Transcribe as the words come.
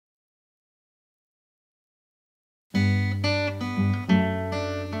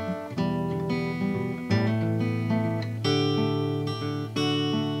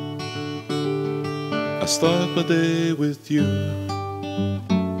I start my day with you.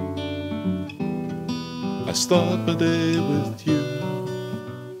 I start my day with you.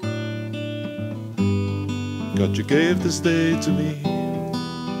 God, you gave this day to me,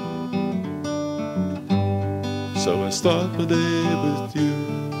 so I start my day with you.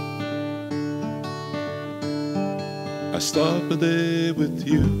 I start my day with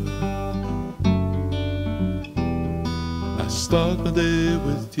you. I start my day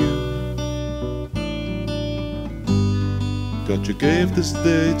with you. God, you gave this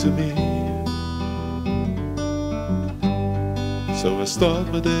day to me, so I start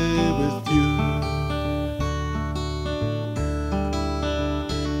my day with you.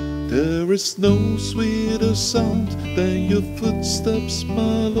 There is no sweeter sound than your footsteps,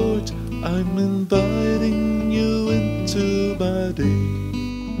 my Lord. I'm inviting you into my day,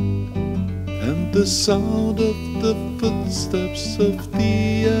 and the sound of the footsteps of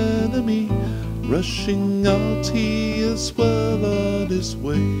the enemy rushing out, he is well on his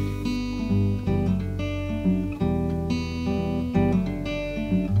way.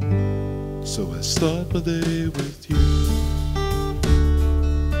 So I start my day with you.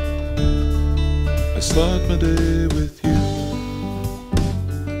 I start my day with you.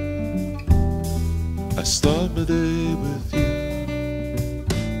 I start my day with you.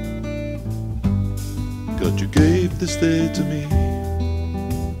 God, you gave this day to me,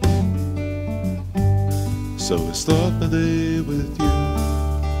 so I start my day with you.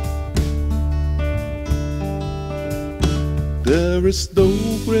 There is no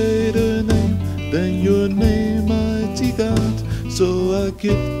greater name than your name, mighty God, so I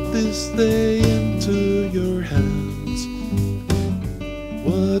give this day into your hands.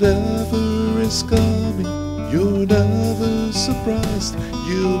 Whatever is coming, you're never surprised.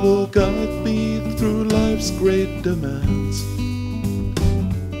 You will guide me through life's great demands.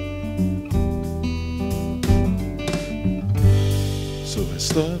 So I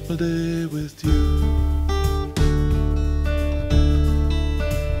start my day with you.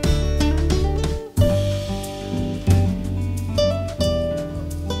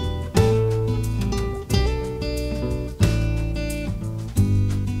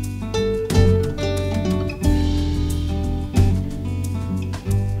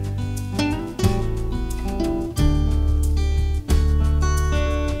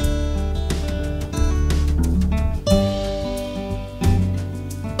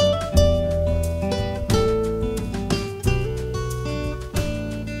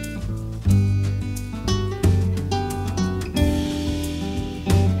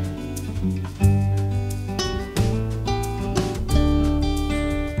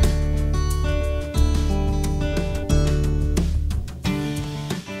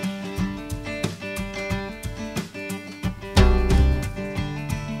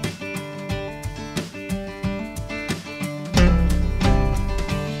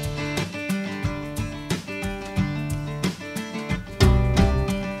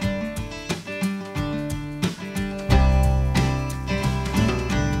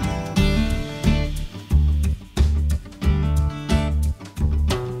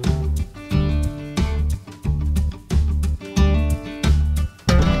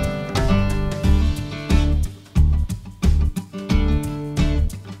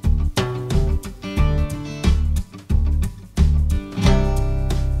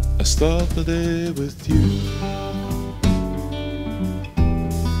 I start the day with you.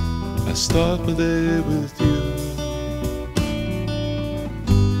 I start my day with you.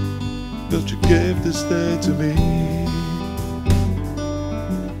 God, you gave this day to me,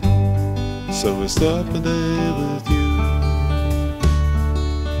 so I start my day with you.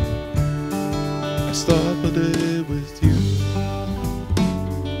 I start my day with you.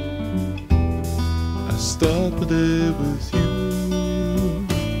 I start my day with you.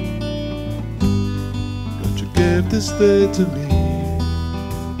 Gave this day to me,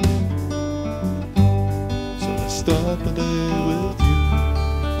 so I start my day with you.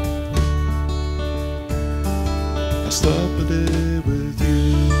 I start my day with you.